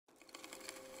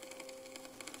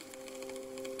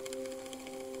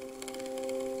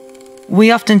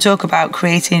We often talk about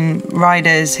creating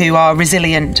riders who are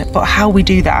resilient, but how we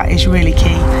do that is really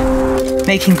key.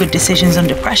 Making good decisions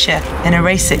under pressure in a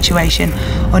race situation,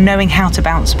 or knowing how to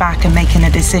bounce back and making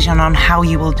a decision on how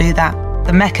you will do that.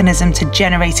 The mechanism to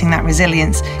generating that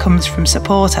resilience comes from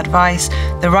support, advice,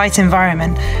 the right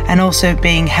environment, and also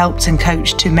being helped and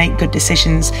coached to make good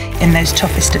decisions in those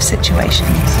toughest of situations.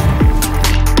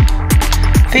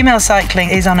 Female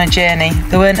cycling is on a journey.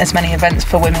 There weren't as many events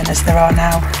for women as there are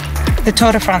now. The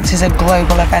Tour de France is a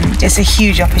global event. It's a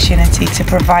huge opportunity to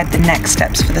provide the next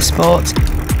steps for the sport.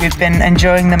 We've been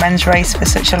enjoying the men's race for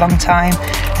such a long time,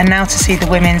 and now to see the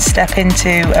women step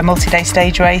into a multi-day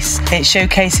stage race, it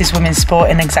showcases women's sport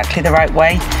in exactly the right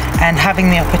way, and having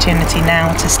the opportunity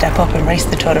now to step up and race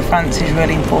the Tour de France is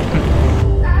really important.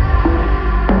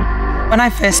 When I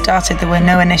first started, there were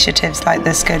no initiatives like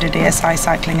the ŠKODA DSI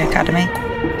Cycling Academy.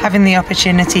 Having the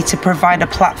opportunity to provide a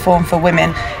platform for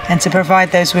women and to provide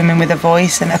those women with a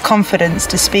voice and a confidence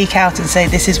to speak out and say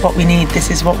this is what we need, this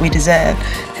is what we deserve,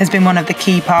 has been one of the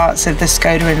key parts of the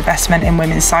ŠKODA investment in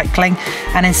women's cycling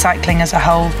and in cycling as a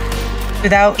whole.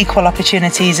 Without equal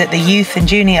opportunities at the youth and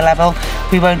junior level,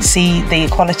 we won't see the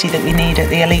equality that we need at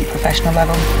the elite professional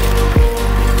level.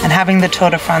 And having the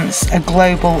Tour de France, a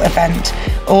global event,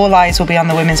 all eyes will be on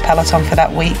the women's peloton for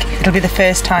that week. It'll be the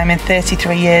first time in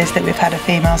 33 years that we've had a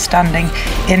female standing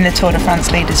in the Tour de France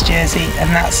leaders jersey,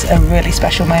 and that's a really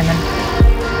special moment.